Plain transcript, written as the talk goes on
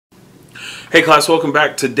Hey class, welcome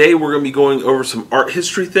back. Today we're going to be going over some art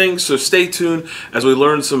history things, so stay tuned as we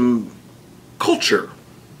learn some culture.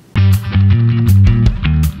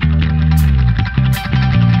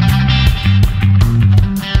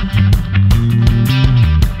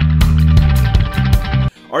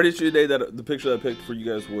 Art history today, the picture that I picked for you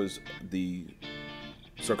guys was the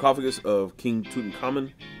sarcophagus of King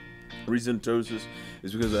Tutankhamun. The reason I chose this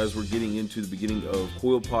is because as we're getting into the beginning of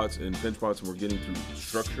coil pots and pinch pots and we're getting through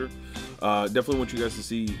structure, definitely want you guys to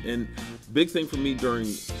see. And big thing for me during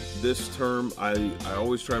this term, I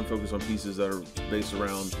always try and focus on pieces that are based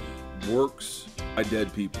around works by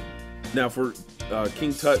dead people. Now for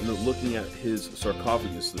King Tut and looking at his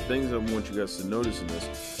sarcophagus, the things I want you guys to notice in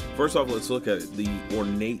this, first off, let's look at it. The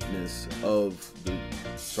ornateness of the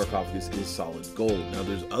sarcophagus is solid gold. Now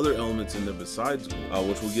there's other elements in there besides gold,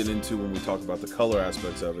 which we'll get into when we talk about the color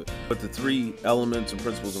aspects of it. But the three elements and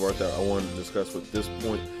principles of art that I wanted to discuss with this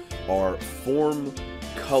point are form,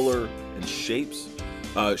 color, and shapes.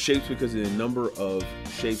 Shapes because of the number of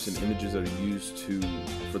shapes and images that are used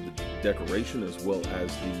for the decoration as well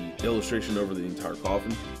as the illustration over the entire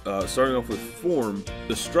coffin. Starting off with form,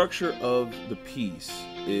 the structure of the piece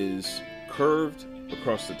is curved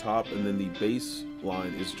across the top, and then the base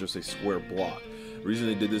line is just a square block. The reason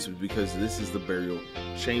they did this was because this is the burial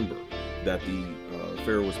chamber that the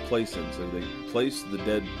pharaoh was placed in. So they placed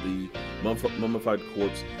the mummified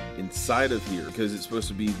corpse inside of here because it's supposed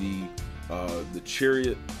to be the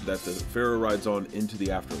chariot that the pharaoh rides on into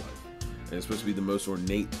the afterlife, and it's supposed to be the most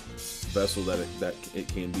ornate vessel that it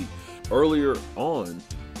can be. Earlier on,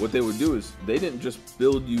 what they would do is they didn't just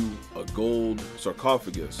build you a gold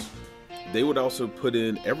sarcophagus, they would also put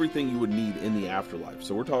in everything you would need in the afterlife.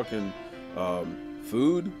 So we're talking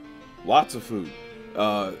food, lots of food,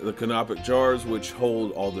 the canopic jars which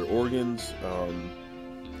hold all their organs,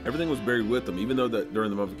 everything was buried with them. Even though that during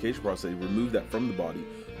the mummification process they removed that from the body,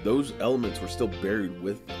 those elements were still buried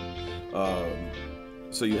with them.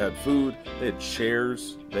 So you had food, they had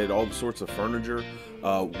chairs, they had all sorts of furniture.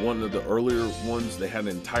 One of the earlier ones, they had an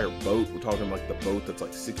entire boat. We're talking like the boat that's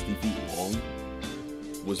like 60 feet long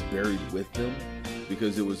was buried with them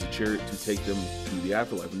because it was a chariot to take them to the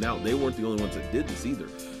afterlife. Now, they weren't the only ones that did this either.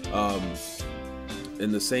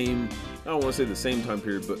 In the same, I don't want to say the same time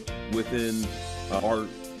period, but within our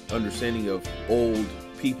understanding of old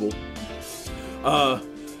people,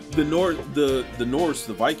 the Norse,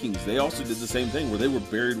 the Vikings, they also did the same thing where they were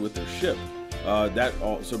buried with their ship. That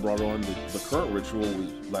also brought on the current ritual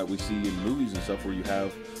that we see in movies and stuff, where you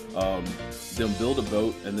have them build a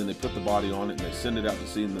boat and then they put the body on it and they send it out to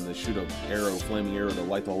sea, and then they shoot a flaming arrow to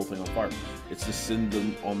light the whole thing on fire. It's to send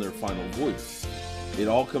them on their final voyage. It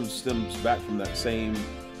all stems back from that same,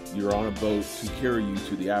 you're on a boat to carry you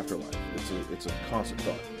to the afterlife. It's a constant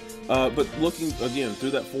thought. But looking again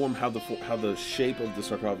through that form, how the shape of the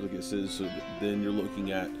sarcophagus is, so then you're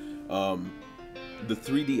looking at the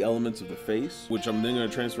 3D elements of the face, which I'm then going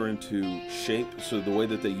to transfer into shape. So the way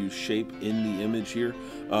that they use shape in the image here,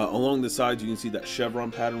 along the sides you can see that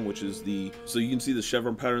chevron pattern, which is so you can see the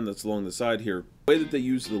chevron pattern that's along the side here. The way that they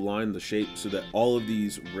use the line, the shape, so that all of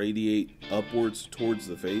these radiate upwards towards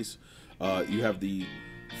the face. You have the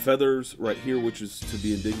feathers right here, which is to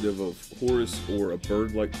be indicative of Horus or a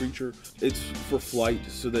bird-like creature. It's for flight,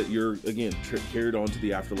 so that you're again carried on to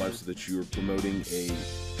the afterlife, so that you're promoting a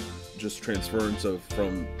just transference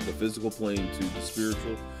from the physical plane to the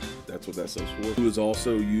spiritual. That's what that stands for. Blue is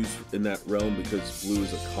also used in that realm because blue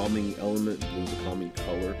is a calming element. Blue is a calming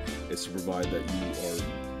color. It's to provide that you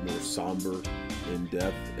are more somber in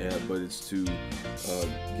death, but it's to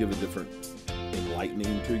give a different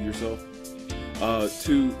enlightening to yourself.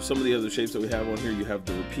 To some of the other shapes that we have on here, you have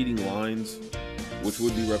the repeating lines, which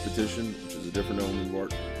would be repetition, which is a different element of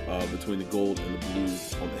art, between the gold and the blue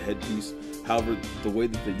on the headpiece. However, the way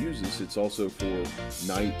that they use this, it's also for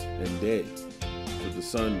night and day. For the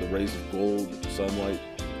sun, the rays of gold, sunlight,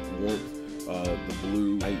 warmth, the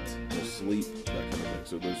blue, night, sleep, that kind of thing.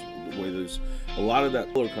 So there's a lot of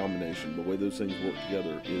that color combination. The way those things work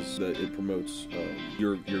together is that it promotes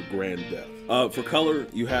your grand death. For color,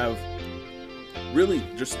 you have really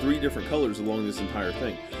just 3 different colors along this entire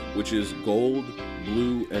thing, which is gold,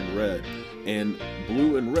 blue, and red. And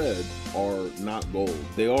blue and red are not gold.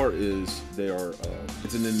 It's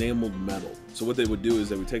an enameled metal. So what they would do is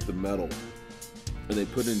they would take the metal and they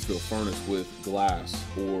put it into a furnace with glass,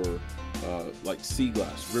 or like sea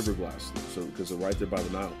glass, river glass. So because they're right there by the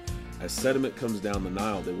Nile. As sediment comes down the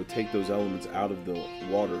Nile, they would take those elements out of the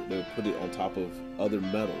water. They would put it on top of other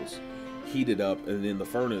metals, heat it up, and in the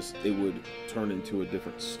furnace it would turn into a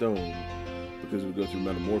different stone because it would go through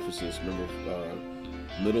metamorphosis. Remember,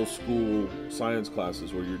 middle school science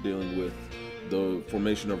classes where you're dealing with the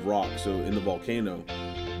formation of rock. So in the volcano,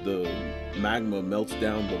 the magma melts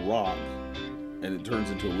down the rock and it turns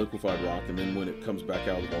into a liquefied rock, and then when it comes back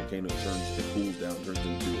out of the volcano, it cools down, turns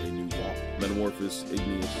into a new rock. Metamorphosis,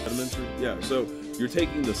 igneous, sedimentary. Yeah, so you're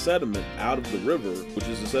taking the sediment out of the river, which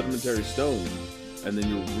is a sedimentary stone, and then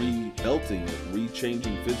you're re-melting it,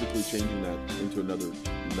 physically changing that into another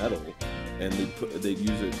metal, and they'd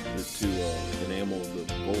use it to enamel the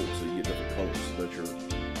gold, so you get different colors, so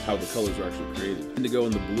that how the colors are actually created. Indigo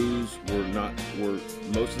and the blues were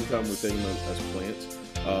most of the time we're thinking of as plants,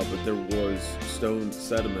 but there was stone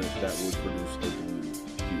sediment that would produce a blue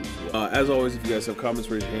hue. As always, if you guys have comments,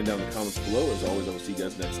 raise your hand down in the comments below. As always, I will see you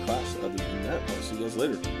guys next class. Other than that, I'll see you guys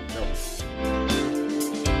later. Ciao.